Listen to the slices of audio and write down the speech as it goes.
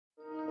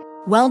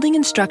Welding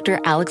instructor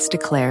Alex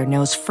DeClaire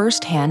knows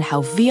firsthand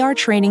how VR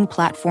training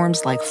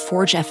platforms like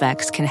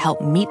ForgeFX can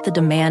help meet the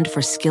demand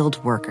for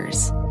skilled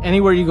workers.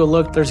 Anywhere you go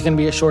look, there's going to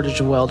be a shortage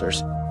of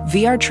welders.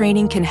 VR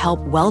training can help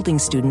welding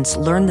students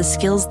learn the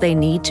skills they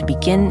need to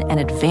begin and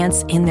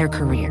advance in their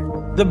career.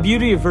 The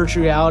beauty of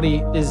virtual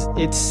reality is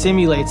it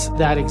simulates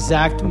that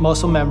exact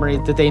muscle memory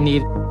that they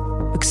need.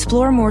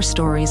 Explore more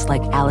stories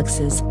like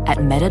Alex's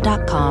at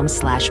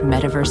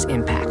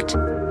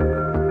meta.com/metaverseimpact.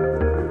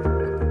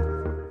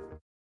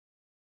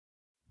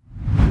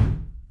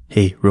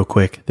 Hey, real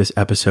quick, this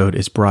episode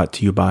is brought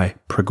to you by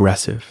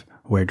Progressive,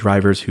 where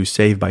drivers who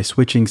save by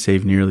switching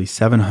save nearly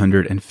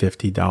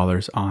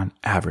 $750 on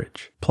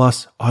average.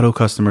 Plus, auto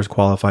customers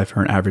qualify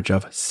for an average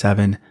of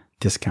 7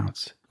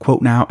 discounts.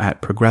 Quote now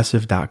at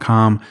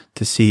progressive.com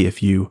to see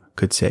if you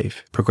could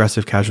save.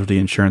 Progressive Casualty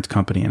Insurance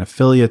Company and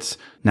Affiliates.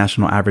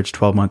 National average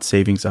 12-month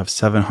savings of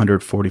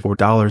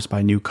 $744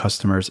 by new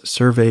customers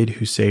surveyed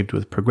who saved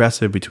with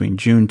Progressive between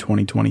June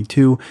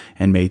 2022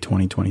 and May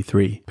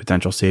 2023.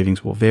 Potential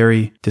savings will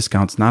vary.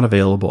 Discounts not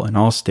available in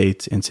all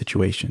states and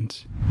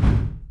situations.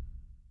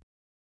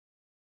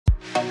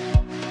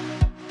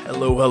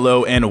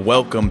 Hello, and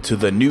welcome to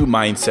the New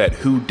Mindset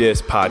Who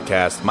Dis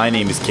podcast. My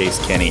name is Case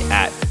Kenny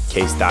at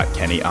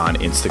Case.Kenny on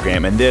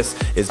Instagram, and this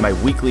is my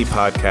weekly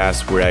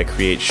podcast where I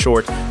create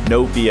short,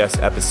 no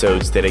BS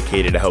episodes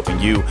dedicated to helping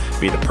you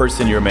be the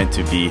person you're meant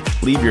to be,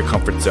 leave your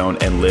comfort zone,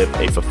 and live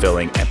a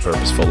fulfilling and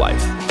purposeful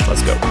life.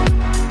 Let's go.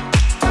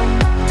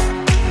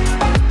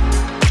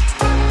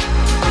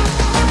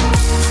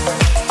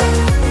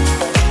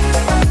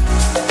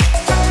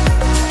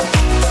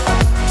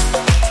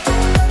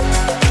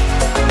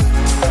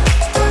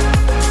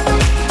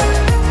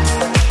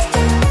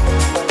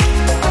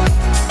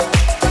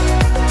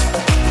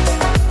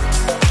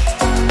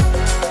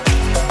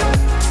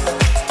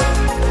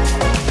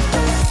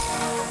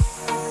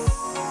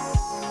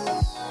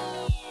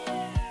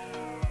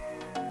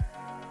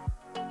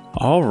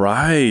 All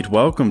right,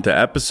 welcome to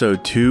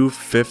episode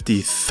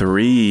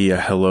 253.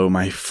 Hello,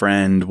 my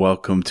friend.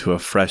 Welcome to a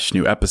fresh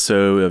new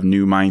episode of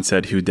New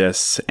Mindset Who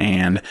Dis,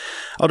 and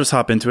I'll just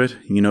hop into it.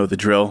 You know the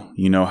drill.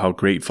 You know how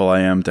grateful I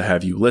am to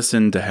have you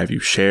listen, to have you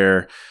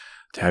share,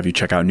 to have you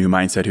check out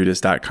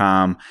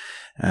newmindsetwhodis.com.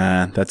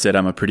 That's it.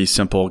 I'm a pretty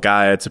simple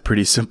guy. It's a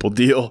pretty simple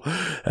deal.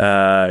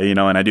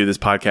 And I do this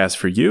podcast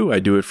for you. I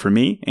do it for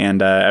me.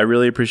 And I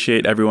really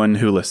appreciate everyone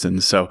who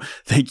listens. So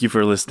thank you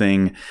for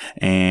listening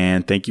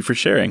and thank you for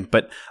sharing.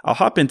 But I'll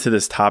hop into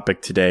this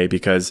topic today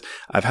because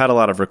I've had a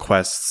lot of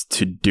requests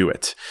to do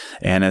it.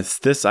 And it's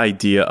this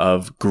idea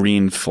of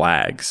green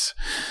flags.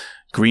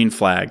 Green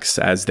flags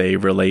as they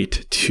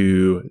relate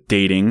to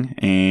dating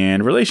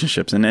and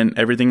relationships and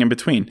everything in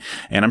between.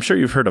 And I'm sure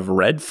you've heard of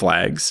red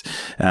flags.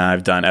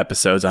 I've done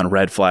episodes on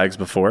red flags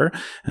before.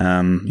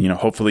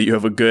 Hopefully you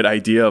have a good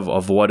idea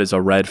of what is a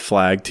red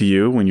flag to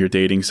you when you're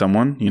dating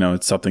someone.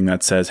 It's something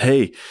that says,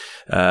 hey,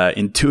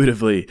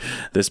 intuitively,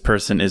 this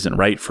person isn't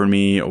right for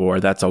me, or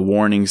that's a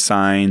warning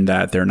sign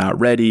that they're not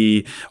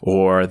ready,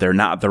 or they're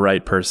not the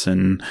right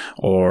person,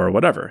 or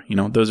whatever.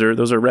 Those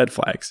are red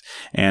flags.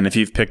 And if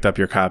you've picked up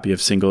your copy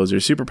of Single is Your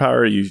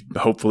Superpower,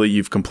 hopefully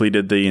you've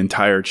completed the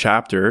entire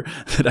chapter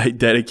that I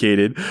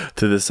dedicated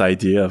to this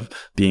idea of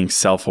being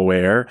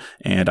self-aware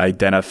and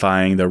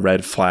identifying the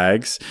red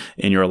flags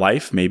in your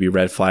life, maybe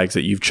red flags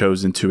that you've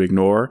chosen to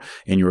ignore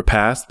in your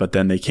past, but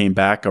then they came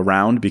back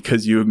around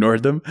because you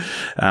ignored them.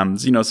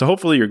 So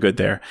hopefully you're good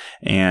there.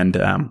 And,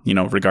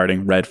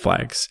 regarding red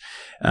flags.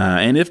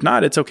 And if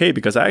not, it's okay,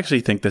 because I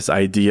actually think this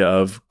idea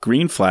of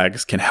green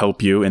flags can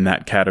help you in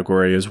that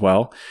category as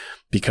well,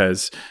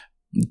 because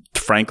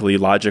frankly,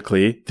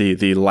 logically,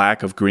 the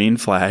lack of green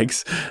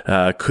flags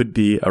could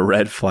be a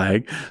red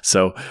flag.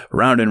 So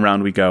round and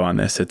round we go on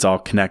this. It's all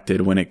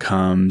connected when it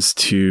comes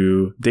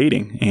to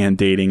dating and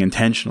dating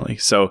intentionally.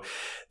 So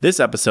this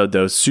episode,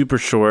 though, super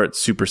short,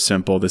 super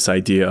simple, this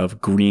idea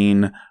of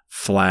green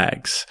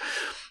flags.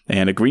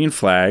 And a green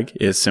flag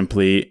is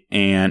simply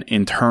an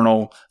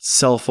internal,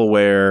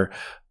 self-aware,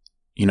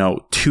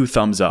 2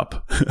 thumbs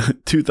up,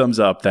 2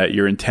 thumbs up that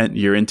your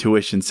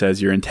intuition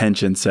says, your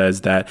intention says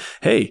that,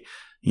 hey,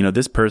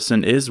 this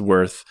person is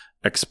worth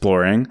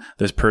exploring.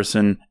 This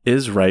person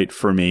is right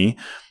for me.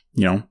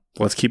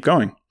 Let's keep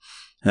going.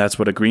 And that's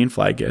what a green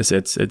flag is.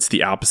 It's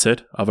the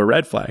opposite of a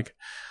red flag.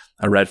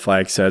 A red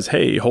flag says,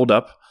 hey, hold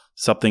up,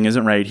 something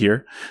isn't right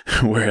here.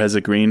 Whereas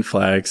a green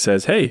flag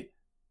says, hey,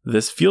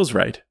 this feels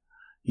right.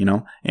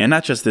 And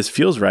not just this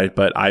feels right,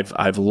 but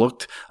I've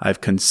looked, I've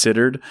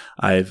considered,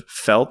 I've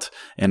felt,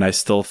 and I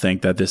still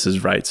think that this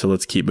is right. So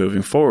let's keep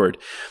moving forward.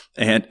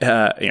 And,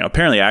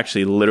 apparently,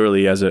 actually,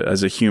 literally as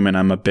a human,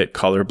 I'm a bit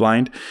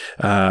colorblind.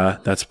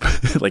 That's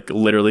like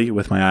literally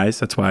with my eyes.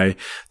 That's why I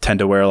tend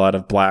to wear a lot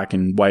of black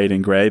and white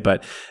and gray.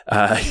 But,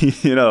 I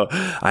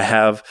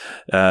have,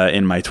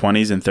 in my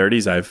 20s and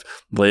 30s, I've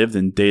lived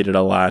and dated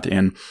a lot.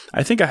 And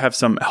I think I have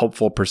some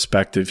helpful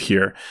perspective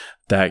here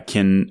that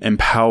can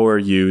empower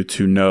you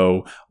to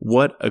know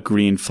what a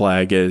green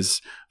flag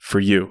is for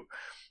you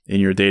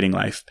in your dating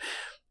life.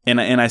 And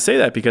I say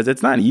that because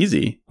it's not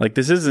easy. Like,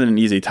 this isn't an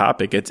easy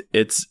topic.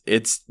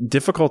 It's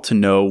difficult to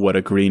know what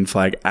a green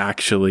flag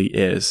actually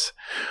is,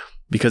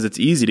 because it's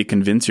easy to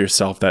convince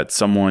yourself that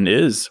someone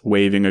is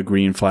waving a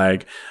green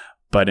flag,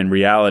 but in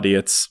reality,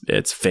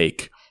 it's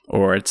fake,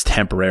 or it's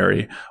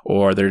temporary,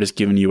 or they're just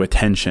giving you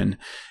attention.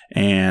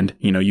 And,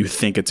 you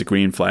think it's a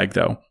green flag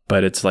though,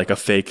 but it's like a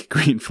fake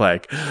green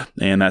flag.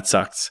 And that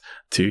sucks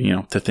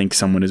to think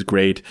someone is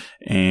great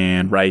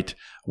and right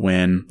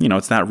when,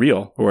 it's not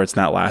real or it's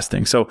not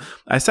lasting. So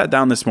I sat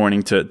down this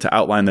morning to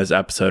outline this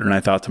episode, and I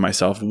thought to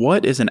myself,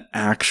 what is an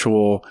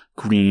actual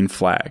green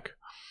flag?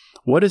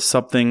 What is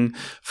something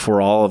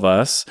for all of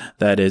us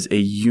that is a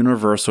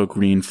universal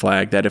green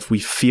flag, that if we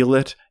feel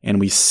it and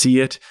we see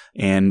it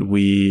and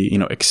we,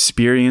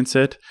 experience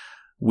it,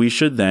 we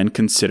should then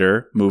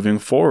consider moving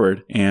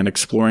forward and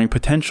exploring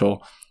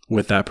potential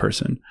with that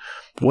person?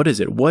 What is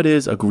it? What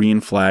is a green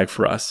flag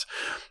for us?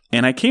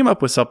 And I came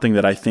up with something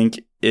that I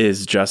think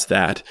is just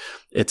that.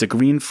 It's a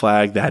green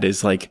flag that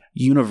is like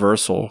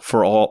universal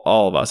for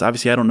all of us.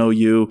 Obviously, I don't know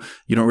you.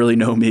 You don't really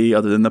know me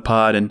other than the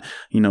pod and,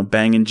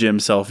 banging gym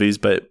selfies,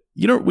 but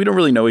we don't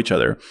really know each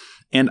other.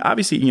 And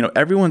obviously,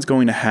 everyone's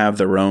going to have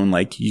their own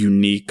like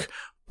unique,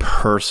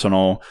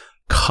 personal,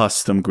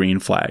 custom green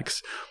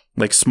flags.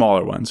 Like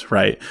smaller ones,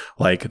 right?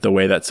 Like the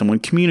way that someone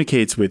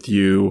communicates with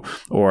you,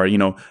 or,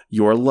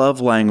 your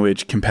love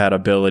language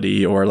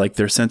compatibility, or like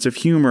their sense of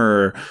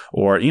humor,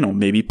 or,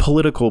 maybe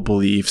political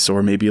beliefs,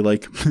 or maybe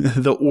like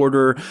the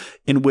order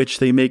in which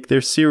they make their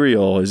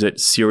cereal. Is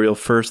it cereal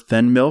first,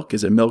 then milk?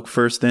 Is it milk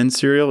first, then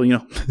cereal?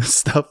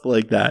 Stuff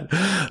like that.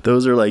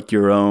 Those are like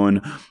your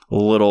own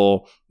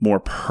little more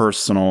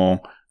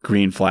personal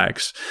green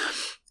flags.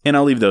 And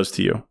I'll leave those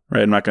to you,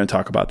 right? I'm not going to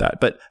talk about that.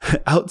 But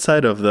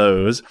outside of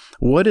those,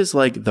 what is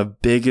like the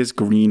biggest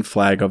green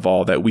flag of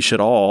all that we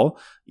should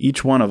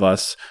each one of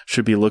us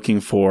should be looking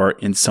for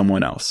in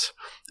someone else,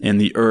 in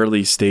the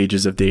early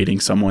stages of dating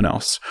someone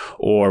else,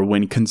 or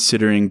when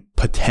considering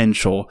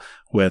potential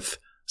with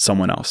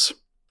someone else?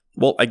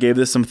 Well, I gave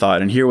this some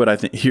thought, and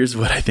here's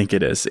what I think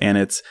it is. And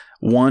it's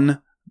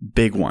one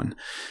big one.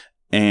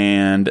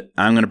 And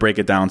I'm going to break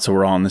it down so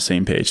we're all on the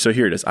same page. So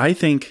here it is. I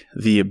think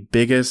the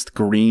biggest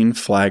green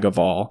flag of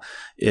all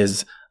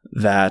is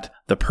that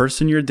the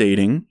person you're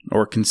dating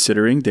or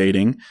considering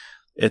dating,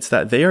 it's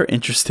that they are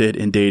interested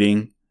in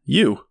dating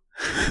you.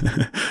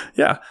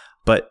 Yeah.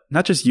 But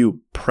not just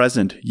you,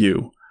 present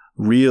you,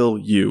 real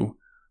you,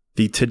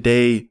 the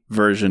today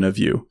version of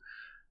you,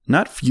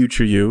 not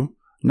future you,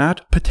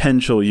 not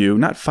potential you,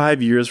 not 5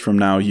 years from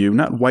now you,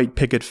 not white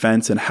picket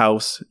fence and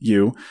house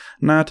you,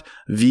 not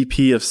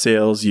VP of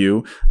sales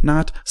you,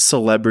 not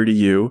celebrity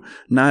you,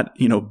 not,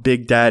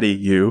 big daddy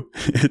you.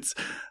 It's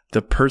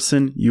the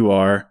person you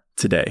are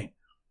today.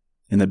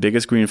 And the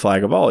biggest green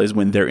flag of all is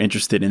when they're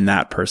interested in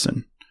that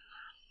person.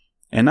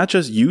 And not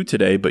just you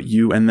today, but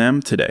you and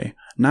them today.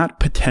 Not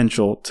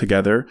potential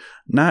together,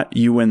 not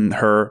you and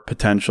her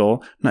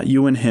potential, not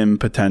you and him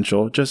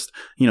potential, just,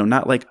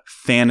 not like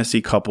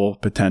fantasy couple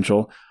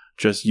potential,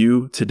 just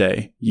you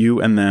today, you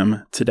and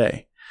them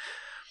today.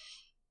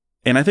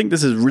 And I think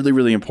this is really,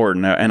 really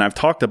important. And I've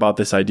talked about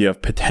this idea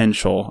of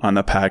potential on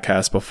the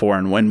podcast before,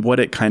 and what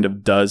it kind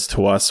of does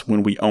to us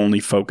when we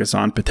only focus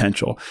on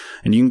potential.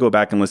 And you can go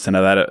back and listen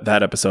to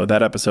that episode.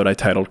 That episode I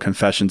titled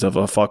Confessions of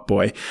a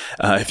Fuckboy,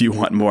 if you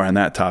want more on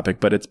that topic.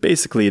 But it's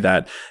basically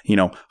that,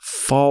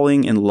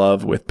 falling in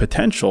love with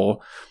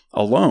potential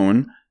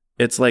alone,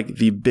 it's like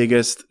the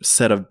biggest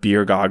set of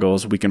beer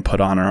goggles we can put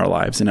on in our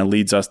lives. And it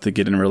leads us to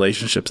get in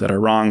relationships that are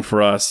wrong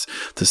for us,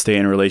 to stay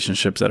in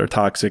relationships that are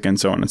toxic, and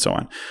so on and so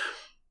on.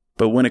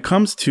 But when it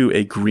comes to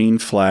a green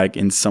flag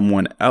in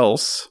someone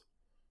else,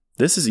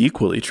 this is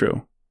equally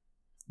true.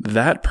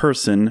 That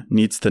person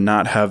needs to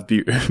not have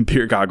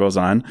beer goggles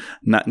on,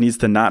 needs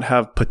to not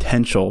have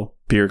potential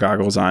beer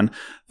goggles on.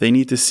 They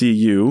need to see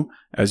you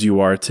as you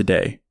are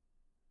today,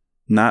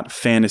 not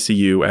fantasy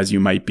you as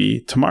you might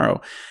be tomorrow.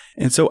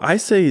 And so I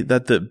say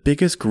that the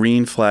biggest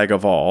green flag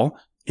of all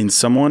in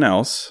someone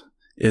else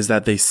is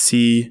that they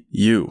see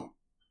you,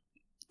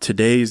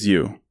 today's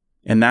you.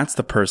 And that's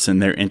the person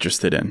they're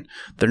interested in.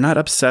 They're not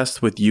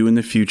obsessed with you in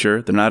the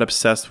future. They're not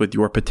obsessed with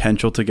your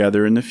potential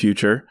together in the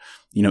future.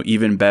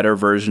 Even better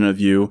version of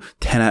you,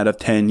 10 out of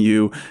 10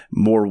 you,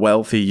 more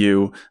wealthy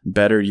you,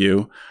 better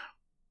you.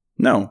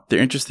 No, they're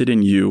interested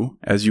in you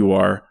as you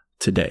are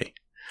today.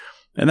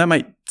 And that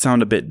might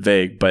sound a bit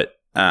vague, but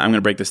I'm going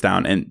to break this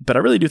down. But I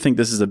really do think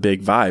this is a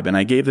big vibe. And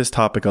I gave this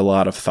topic a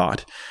lot of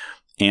thought.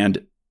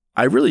 And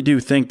I really do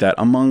think that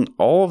among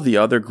all of the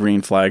other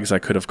green flags I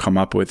could have come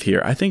up with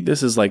here, I think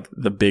this is like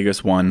the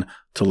biggest one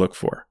to look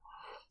for.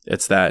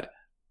 It's that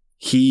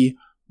he,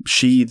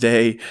 she,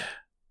 they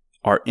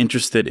are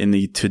interested in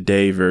the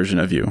today version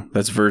of you.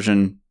 That's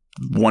version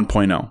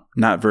 1.0,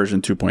 not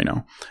version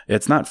 2.0.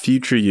 It's not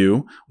future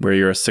you, where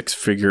you're a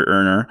 6-figure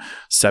earner,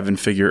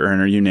 7-figure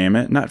earner, you name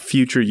it. Not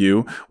future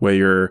you, where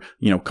you're,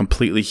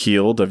 completely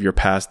healed of your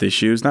past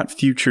issues. Not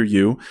future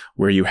you,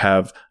 where you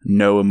have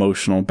no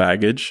emotional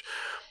baggage.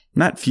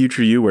 Not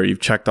future you where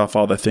you've checked off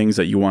all the things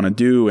that you want to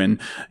do and,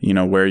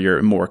 where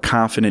you're more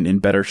confident, in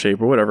better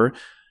shape or whatever.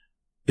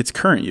 It's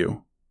current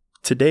you,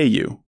 today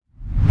you.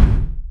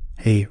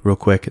 Hey, real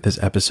quick, this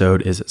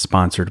episode is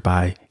sponsored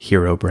by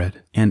Hero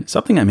Bread. And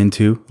something I'm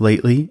into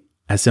lately,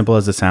 as simple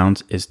as it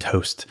sounds, is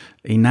toast.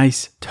 A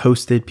nice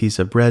toasted piece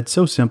of bread,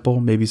 so simple,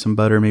 maybe some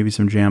butter, maybe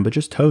some jam, but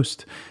just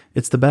toast.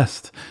 It's the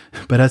best.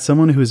 But as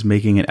someone who is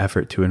making an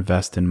effort to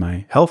invest in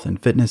my health and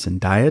fitness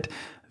and diet,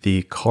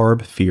 the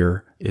carb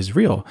fear is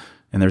real.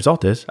 And the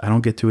result is I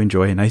don't get to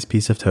enjoy a nice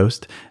piece of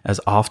toast as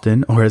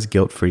often or as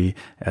guilt-free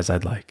as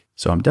I'd like.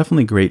 So I'm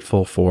definitely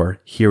grateful for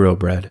Hero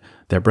Bread.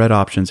 Their bread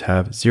options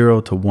have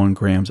 0 to 1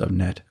 grams of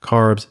net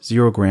carbs,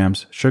 0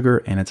 grams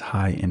sugar, and it's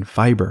high in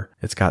fiber.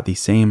 It's got the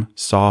same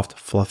soft,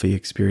 fluffy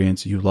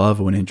experience you love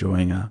when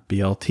enjoying a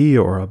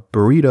BLT or a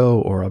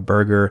burrito or a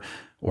burger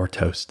or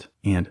toast.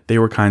 And they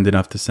were kind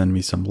enough to send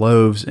me some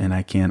loaves, and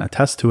I can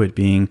attest to it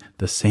being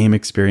the same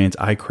experience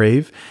I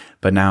crave,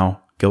 but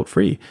now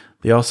guilt-free.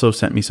 They also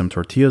sent me some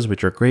tortillas,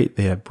 which are great.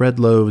 They have bread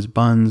loaves,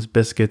 buns,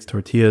 biscuits,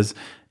 tortillas,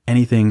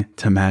 anything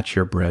to match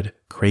your bread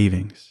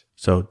cravings.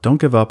 So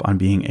don't give up on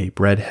being a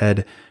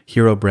breadhead.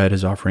 Hero Bread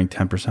is offering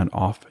 10%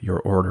 off your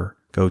order.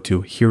 Go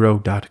to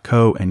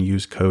hero.co and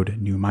use code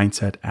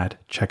NEWMINDSET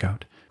at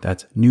checkout.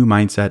 That's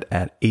NEWMINDSET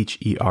at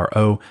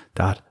hero.co.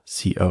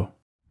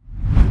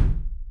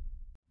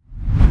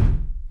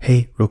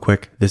 Hey, real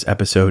quick, this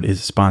episode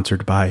is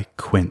sponsored by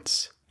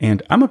Quince.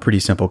 And I'm a pretty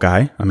simple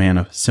guy, a man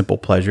of simple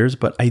pleasures,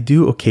 but I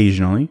do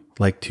occasionally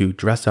like to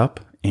dress up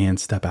and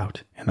step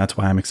out. And that's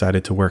why I'm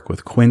excited to work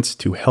with Quince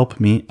to help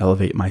me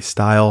elevate my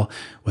style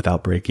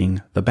without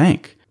breaking the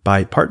bank.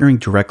 By partnering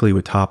directly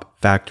with top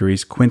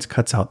factories, Quince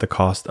cuts out the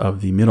cost of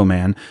the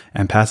middleman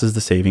and passes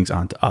the savings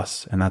on to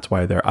us. And that's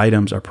why their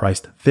items are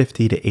priced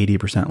 50 to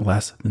 80%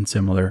 less than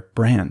similar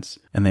brands.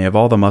 And they have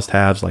all the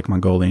must-haves like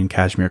Mongolian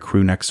cashmere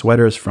crew neck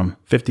sweaters from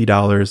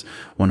 $50,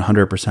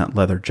 100%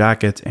 leather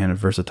jackets, and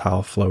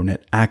versatile flow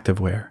knit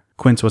activewear.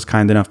 Quince was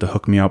kind enough to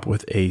hook me up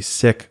with a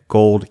sick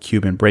gold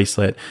Cuban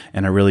bracelet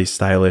and a really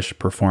stylish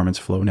performance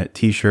flow knit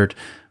t-shirt.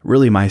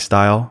 Really my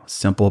style,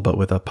 simple but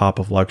with a pop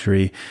of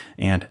luxury,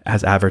 and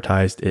as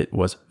advertised, it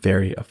was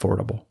very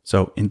affordable.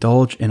 So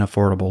indulge in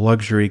affordable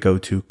luxury. Go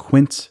to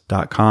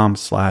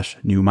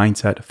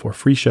quince.com/newmindset for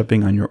free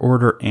shipping on your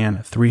order and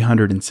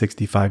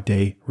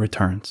 365-day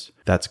returns.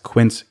 That's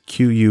Quince,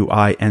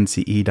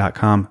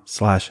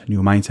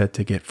 QUINCE.com/newmindset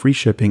to get free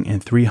shipping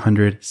and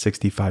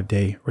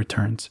 365-day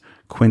returns.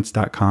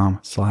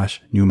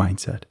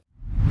 Quince.com/newmindset.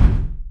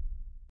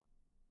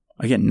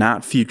 Again,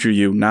 not future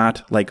you,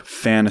 not like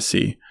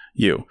fantasy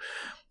you.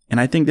 And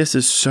I think this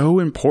is so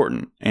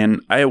important.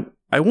 And I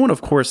won't,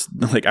 of course,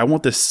 I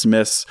won't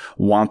dismiss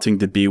wanting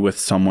to be with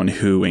someone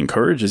who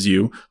encourages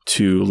you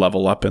to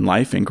level up in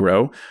life and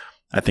grow.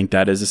 I think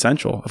that is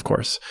essential, of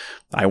course.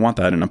 I want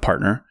that in a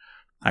partner.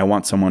 I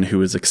want someone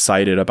who is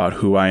excited about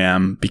who I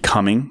am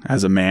becoming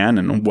as a man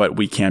and what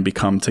we can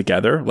become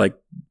together. Like,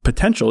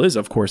 potential is,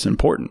 of course,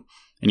 important.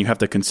 And you have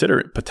to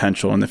consider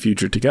potential in the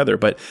future together.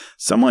 But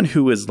someone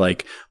who is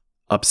like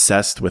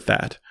obsessed with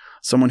that,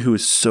 someone who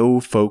is so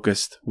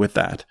focused with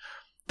that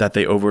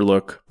they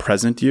overlook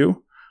present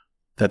you,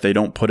 that they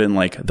don't put in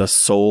like the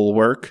soul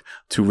work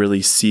to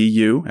really see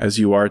you as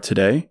you are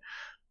today.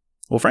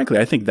 Well, frankly,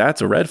 I think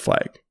that's a red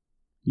flag.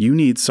 You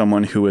need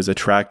someone who is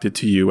attracted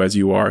to you as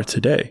you are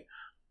today.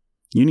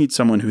 You need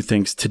someone who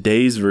thinks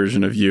today's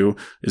version of you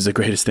is the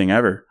greatest thing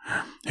ever,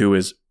 who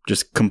is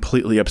just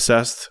completely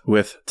obsessed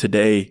with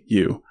today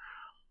you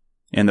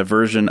and the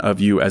version of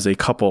you as a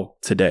couple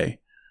today.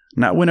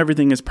 Not when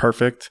everything is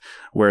perfect,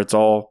 where it's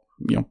all,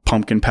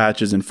 pumpkin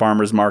patches and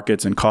farmers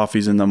markets and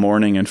coffees in the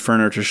morning and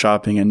furniture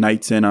shopping and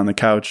nights in on the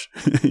couch.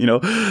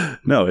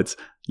 No, it's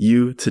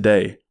you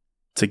today,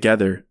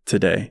 together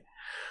today.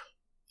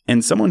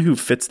 And someone who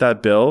fits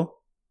that bill,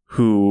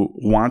 who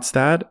wants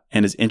that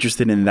and is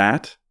interested in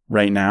that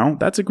right now,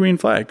 that's a green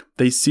flag.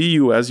 They see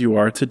you as you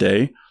are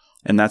today,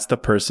 and that's the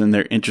person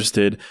they're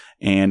interested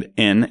in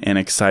and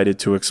excited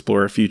to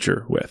explore a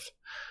future with.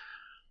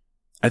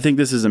 I think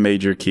this is a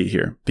major key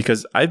here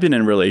because I've been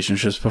in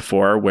relationships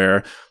before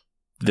where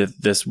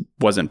this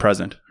wasn't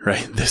present,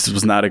 right? This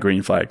was not a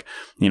green flag.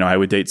 I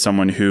would date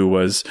someone who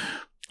was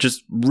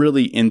just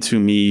really into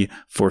me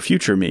for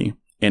future me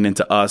and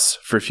into us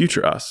for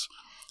future us,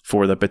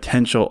 for the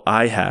potential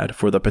I had,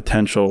 for the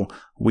potential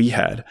we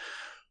had.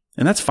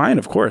 And that's fine,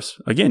 of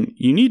course. Again,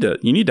 you need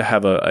to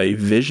have a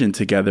vision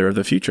together of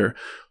the future,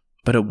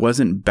 but it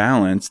wasn't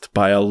balanced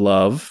by a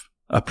love,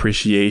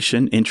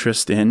 appreciation,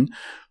 interest in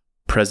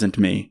present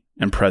me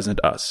and present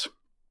us.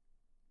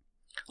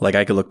 Like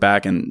I could look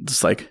back and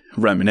just like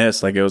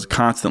reminisce, like it was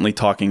constantly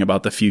talking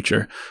about the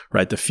future,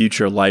 right? The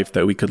future life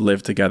that we could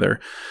live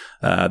together,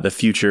 the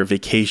future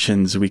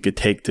vacations we could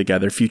take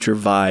together, future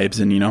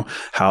vibes. And,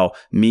 how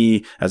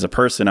me as a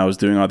person, I was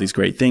doing all these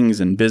great things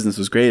and business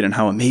was great and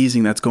how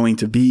amazing that's going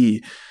to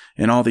be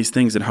and all these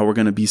things and how we're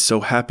going to be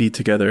so happy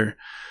together.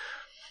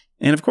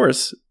 And of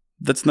course,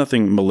 that's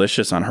nothing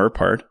malicious on her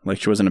part. Like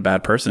she wasn't a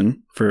bad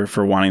person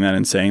for wanting that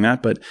and saying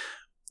that. But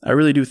I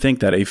really do think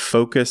that a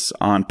focus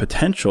on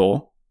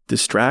potential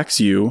distracts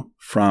you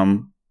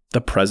from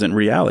the present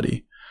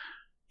reality.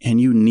 And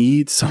you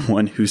need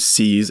someone who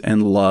sees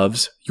and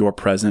loves your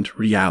present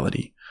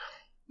reality.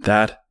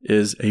 That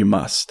is a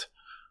must.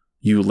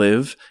 You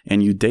live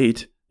and you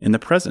date in the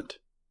present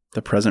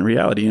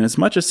reality. And as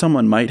much as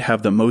someone might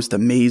have the most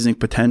amazing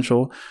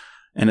potential,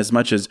 and as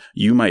much as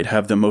you might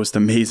have the most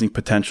amazing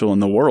potential in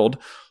the world,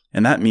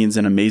 and that means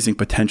an amazing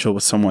potential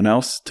with someone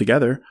else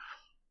together,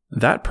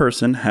 that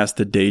person has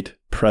to date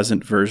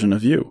present version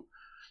of you.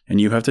 And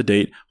you have to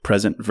date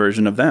present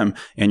version of them.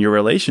 And your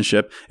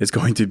relationship is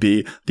going to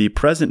be the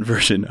present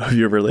version of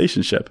your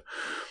relationship.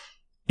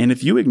 And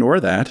if you ignore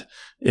that,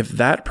 if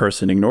that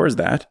person ignores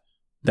that,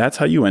 that's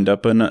how you end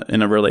up in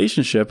a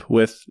relationship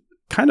with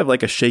kind of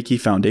like a shaky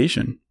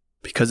foundation,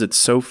 because it's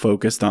so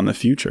focused on the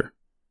future.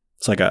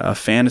 It's like a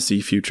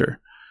fantasy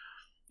future.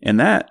 And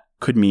that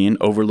could mean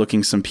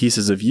overlooking some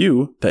pieces of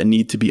you that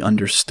need to be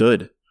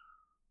understood.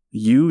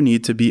 You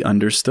need to be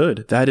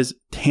understood. That is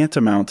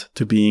tantamount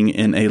to being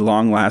in a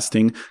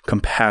long-lasting,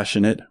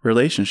 compassionate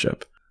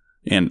relationship.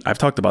 And I've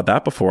talked about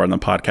that before on the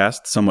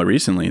podcast somewhat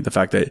recently, the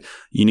fact that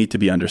you need to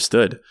be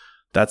understood.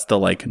 That's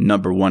the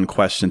number one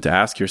question to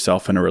ask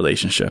yourself in a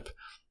relationship.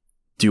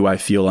 Do I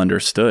feel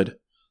understood?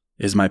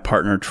 Is my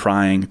partner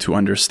trying to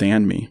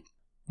understand me?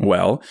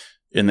 Well,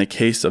 in the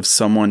case of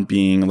someone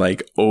being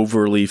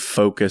overly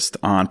focused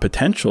on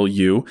potential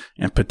you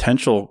and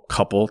potential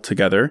couple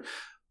together,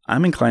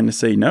 I'm inclined to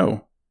say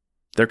no.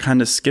 They're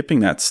kind of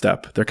skipping that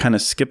step. They're kind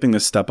of skipping the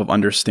step of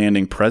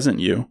understanding present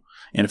you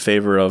in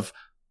favor of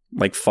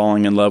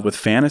falling in love with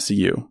fantasy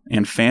you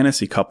and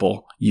fantasy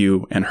couple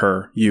you and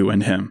her, you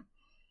and him.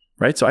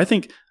 Right? So I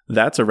think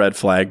that's a red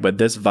flag, but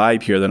this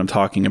vibe here that I'm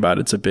talking about,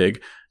 it's a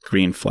big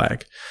green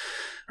flag.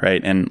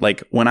 Right? And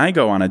when I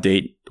go on a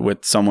date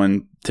with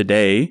someone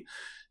today,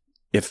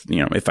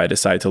 if I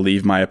decide to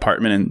leave my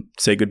apartment and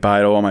say goodbye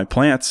to all my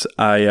plants,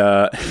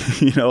 I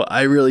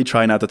really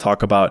try not to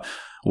talk about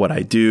what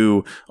I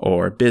do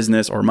or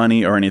business or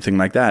money or anything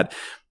like that.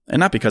 And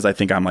not because I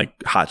think I'm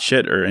hot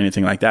shit or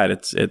anything like that.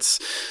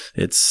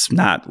 It's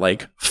not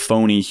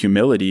phony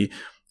humility.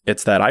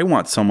 It's that I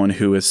want someone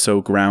who is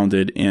so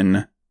grounded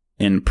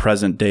in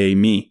present day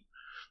me,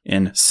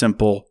 in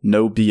simple,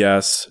 no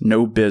BS,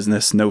 no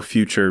business, no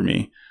future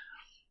me.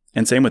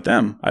 And same with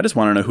them. I just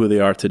want to know who they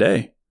are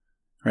today.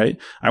 Right?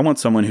 I want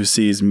someone who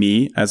sees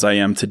me as I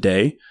am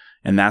today,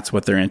 and that's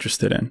what they're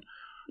interested in.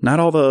 Not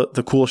all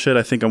the cool shit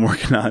I think I'm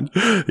working on,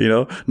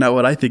 not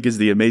what I think is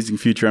the amazing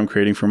future I'm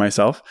creating for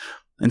myself.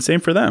 And same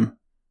for them.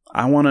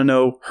 I want to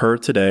know her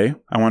today.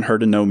 I want her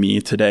to know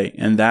me today,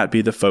 and that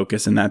be the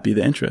focus and that be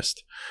the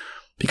interest.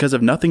 Because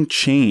if nothing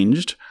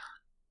changed,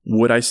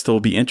 would I still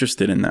be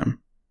interested in them?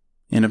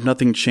 And if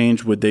nothing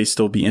changed, would they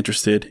still be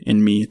interested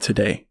in me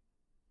today?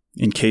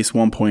 In case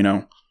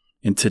 1.0,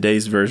 in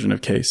today's version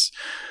of case.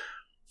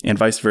 And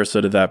vice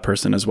versa to that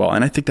person as well.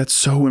 And I think that's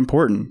so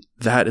important.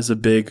 That is a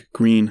big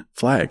green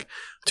flag,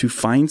 to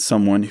find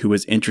someone who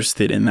is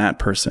interested in that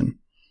person,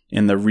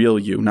 in the real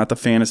you, not the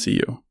fantasy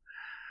you.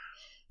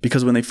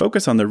 Because when they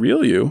focus on the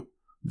real you,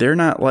 they're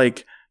not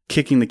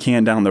kicking the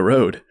can down the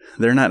road.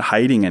 They're not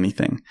hiding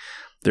anything.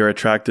 They're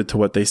attracted to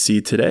what they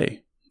see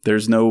today.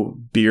 There's no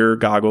beer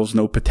goggles,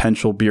 no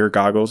potential beer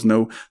goggles,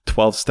 no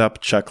 12-step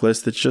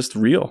checklist. It's just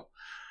real.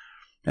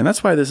 And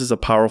that's why this is a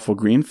powerful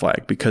green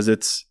flag, because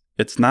it's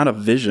not a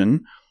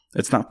vision.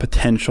 It's not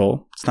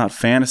potential. It's not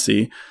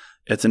fantasy.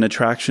 It's an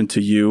attraction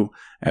to you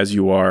as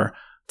you are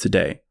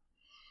today.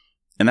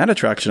 And that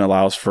attraction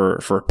allows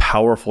for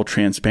powerful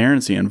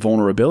transparency and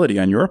vulnerability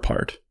on your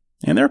part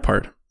and their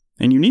part.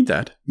 And you need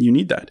that. You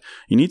need that.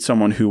 You need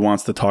someone who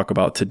wants to talk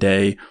about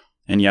today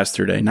and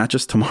yesterday, not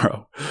just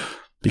tomorrow.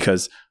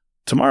 Because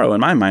tomorrow, in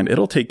my mind,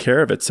 it'll take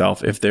care of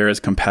itself if there is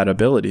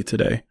compatibility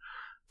today.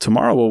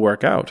 Tomorrow will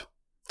work out.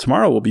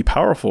 Tomorrow will be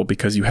powerful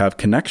because you have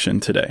connection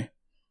today.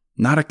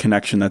 Not a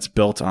connection that's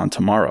built on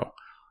tomorrow.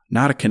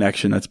 Not a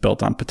connection that's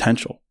built on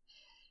potential.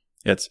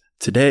 It's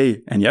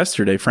today and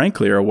yesterday,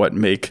 frankly, are what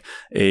make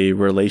a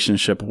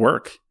relationship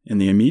work in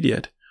the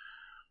immediate.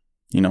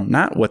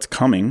 Not what's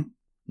coming,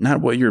 not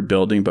what you're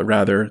building, but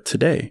rather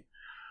today.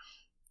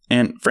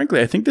 And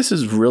frankly, I think this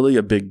is really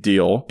a big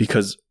deal,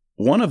 because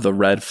one of the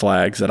red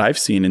flags that I've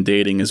seen in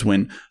dating is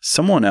when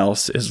someone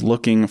else is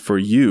looking for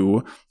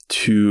you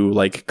to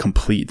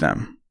complete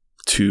them,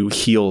 to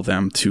heal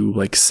them,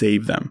 to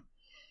save them.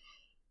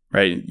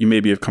 Right? You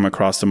maybe have come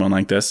across someone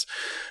like this.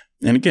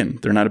 And again,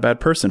 they're not a bad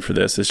person for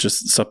this. It's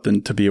just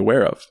something to be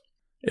aware of.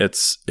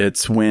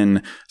 It's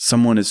when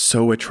someone is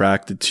so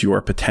attracted to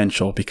your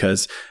potential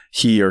because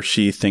he or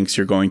she thinks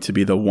you're going to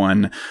be the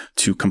one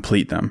to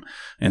complete them.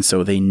 And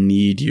so they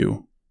need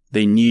you.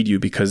 They need you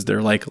because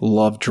they're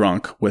love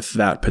drunk with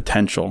that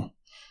potential.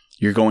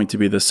 You're going to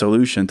be the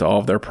solution to all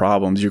of their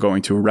problems. You're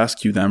going to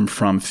rescue them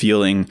from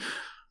feeling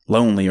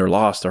lonely or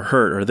lost or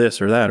hurt or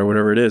this or that or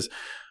whatever it is.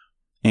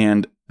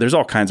 And there's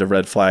all kinds of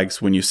red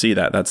flags when you see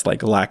that. That's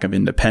lack of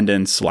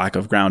independence, lack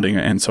of grounding,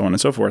 and so on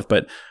and so forth.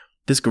 But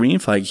this green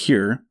flag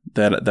here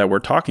that we're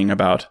talking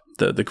about,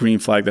 the green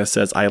flag that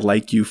says, I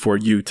like you for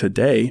you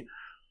today,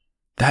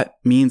 that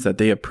means that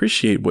they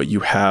appreciate what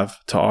you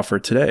have to offer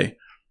today,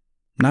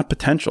 not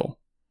potential.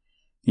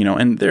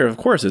 And there, of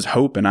course, is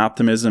hope and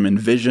optimism and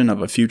vision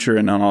of a future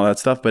and all that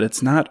stuff, but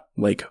it's not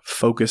like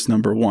focus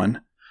number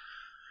one.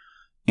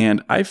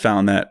 And I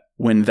found that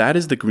when that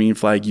is the green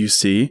flag you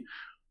see,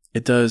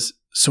 it does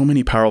so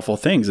many powerful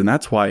things. And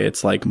that's why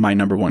it's like my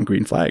number one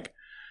green flag.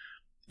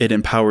 It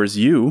empowers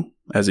you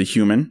as a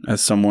human,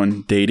 as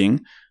someone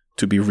dating,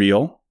 to be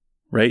real,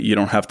 right? You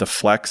don't have to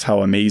flex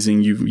how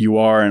amazing you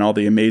are and all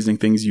the amazing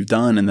things you've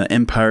done and the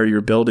empire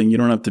you're building. You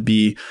don't have to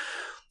be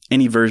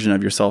any version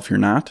of yourself you're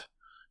not.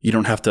 You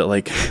don't have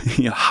to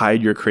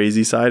hide your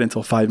crazy side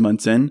until 5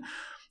 months in.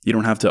 You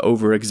don't have to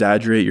over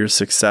exaggerate your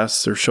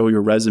success or show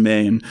your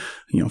resume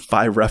and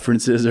 5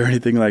 references or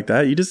anything like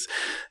that. You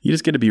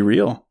just get to be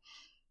real.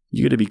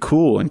 You get to be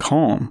cool and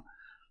calm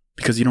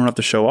because you don't have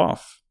to show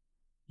off.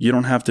 You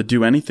don't have to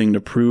do anything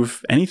to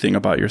prove anything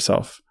about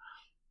yourself.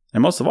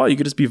 And most of all, you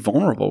can just be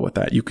vulnerable with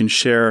that. You can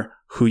share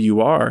who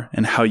you are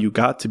and how you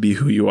got to be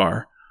who you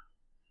are.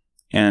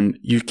 And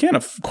you can,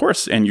 of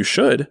course, and you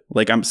should,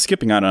 I'm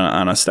skipping out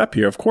on a step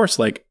here. Of course,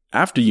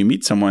 after you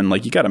meet someone,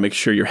 you got to make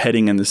sure you're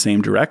heading in the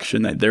same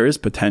direction, that there is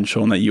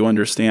potential and that you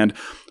understand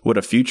what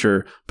a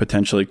future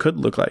potentially could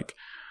look like.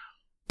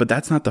 But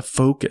that's not the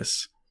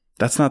focus.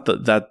 That's not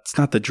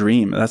the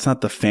dream. That's not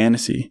the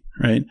fantasy,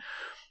 right?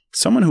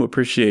 Someone who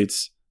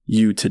appreciates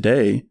you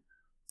today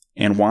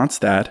and wants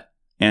that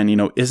and,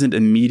 isn't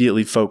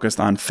immediately focused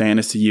on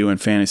fantasy you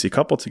and fantasy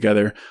couple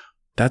together,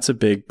 that's a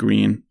big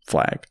green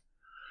flag.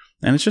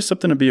 And it's just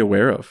something to be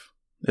aware of.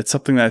 It's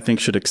something that I think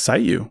should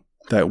excite you,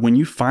 that when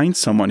you find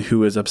someone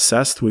who is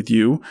obsessed with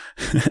you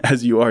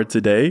as you are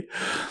today,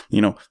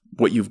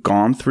 what you've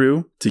gone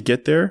through to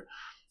get there,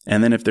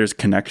 and then if there's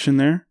connection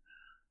there,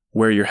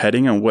 where you're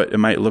heading and what it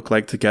might look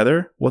like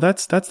together, well,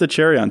 that's the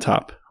cherry on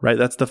top, right?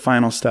 That's the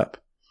final step.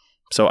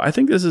 So I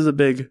think this is a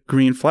big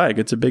green flag.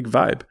 It's a big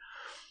vibe.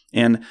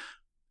 And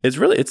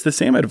it's the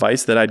same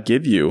advice that I'd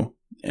give you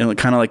and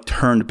kind of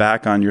turned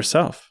back on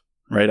yourself.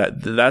 Right?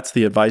 That's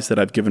the advice that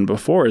I've given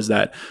before, is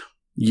that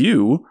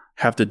you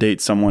have to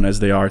date someone as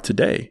they are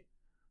today,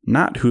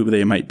 not who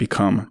they might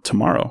become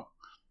tomorrow.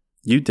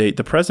 You date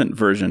the present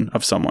version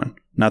of someone,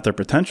 not their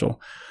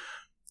potential.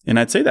 And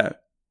I'd say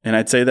that. And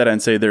I'd say that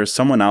and say there's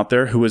someone out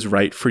there who is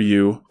right for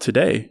you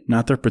today,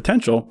 not their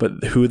potential,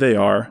 but who they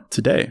are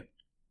today.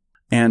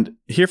 And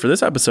here for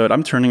this episode,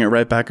 I'm turning it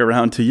right back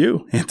around to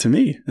you and to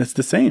me. It's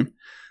the same.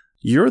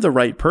 You're the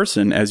right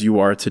person as you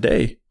are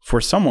today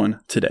for someone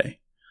today.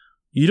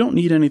 You don't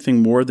need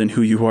anything more than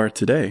who you are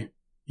today.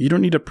 You don't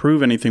need to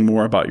prove anything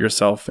more about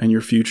yourself and your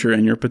future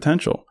and your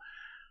potential.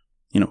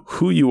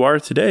 Who you are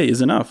today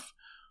is enough.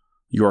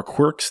 Your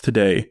quirks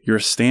today, your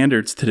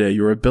standards today,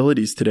 your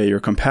abilities today, your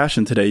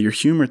compassion today, your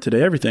humor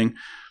today, everything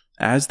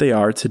as they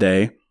are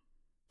today,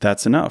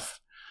 that's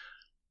enough.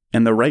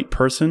 And the right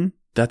person,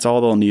 that's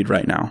all they'll need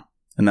right now.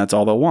 And that's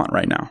all they'll want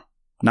right now.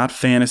 Not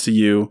fantasy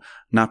you,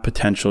 not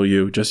potential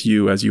you, just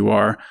you as you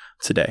are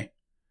today.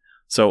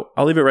 So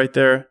I'll leave it right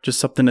there. Just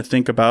something to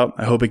think about.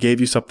 I hope it gave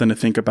you something to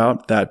think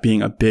about, that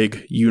being a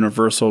big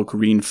universal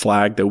green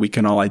flag that we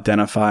can all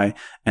identify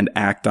and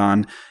act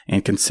on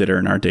and consider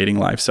in our dating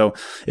life. So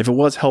if it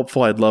was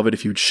helpful, I'd love it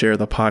if you'd share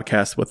the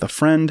podcast with a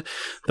friend.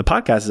 The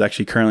podcast is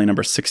actually currently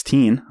number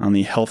 16 on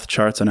the health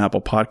charts on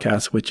Apple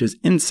Podcasts, which is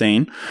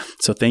insane.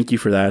 So thank you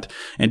for that.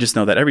 And just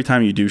know that every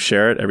time you do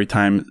share it, every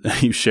time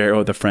you share it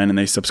with a friend and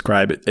they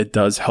subscribe, it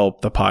does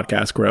help the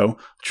podcast grow.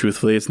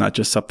 Truthfully, it's not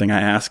just something I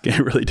ask. It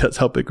really does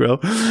help it grow.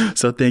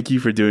 So thank you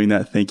for doing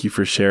that. Thank you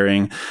for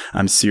sharing.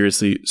 I'm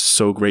seriously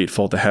so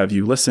grateful to have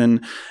you listen.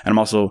 And I'm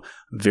also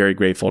very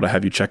grateful to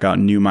have you check out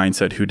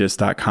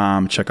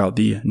newmindsetwhodis.com. Check out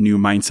the New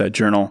Mindset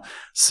Journal,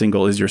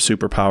 Single is Your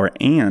Superpower,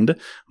 and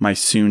my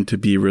soon to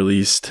be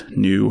released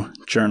new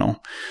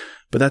journal.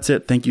 But that's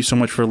it. Thank you so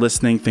much for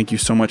listening. Thank you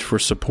so much for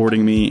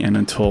supporting me. And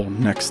until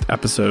next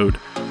episode,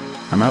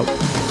 I'm out.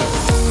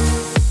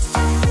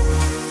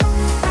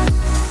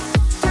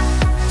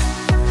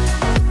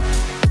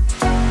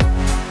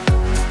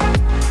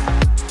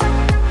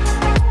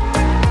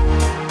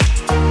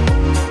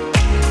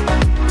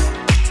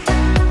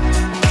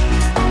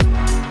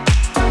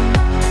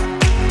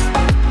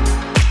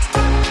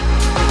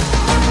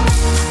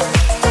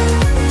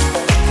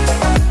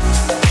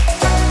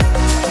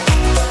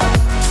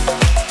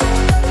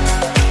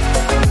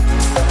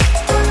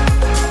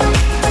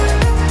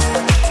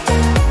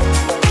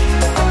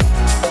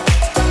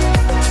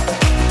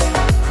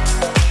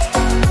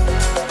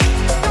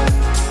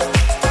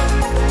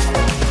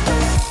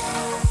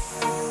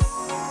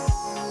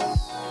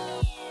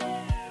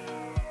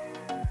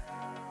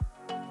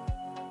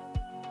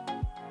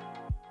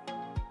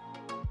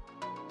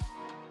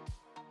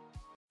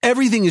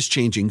 Everything is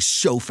changing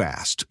so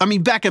fast. I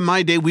mean, back in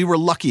my day, we were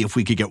lucky if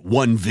we could get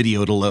one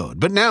video to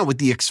load. But now with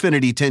the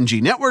Xfinity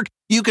 10G network,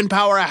 you can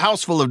power a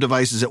house full of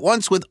devices at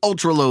once with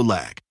ultra-low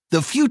lag.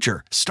 The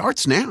future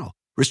starts now.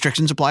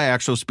 Restrictions apply.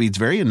 Actual speeds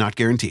vary and not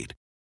guaranteed.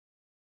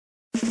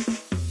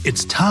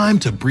 It's time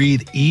to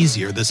breathe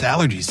easier this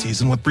allergy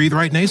season with Breathe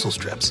Right nasal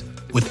strips.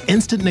 With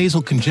instant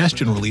nasal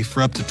congestion relief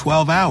for up to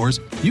 12 hours,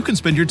 you can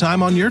spend your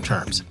time on your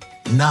terms,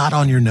 not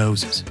on your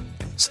noses.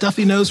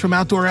 Stuffy nose from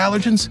outdoor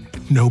allergens?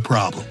 No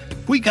problem.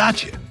 We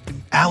got you.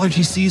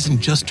 Allergy season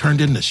just turned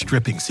into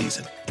stripping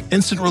season.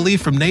 Instant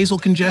relief from nasal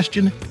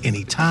congestion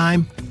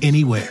anytime,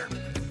 anywhere.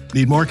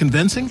 Need more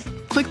convincing?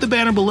 Click the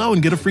banner below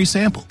and get a free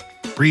sample.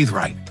 Breathe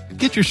Right.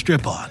 Get your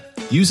strip on.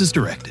 Use as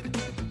directed.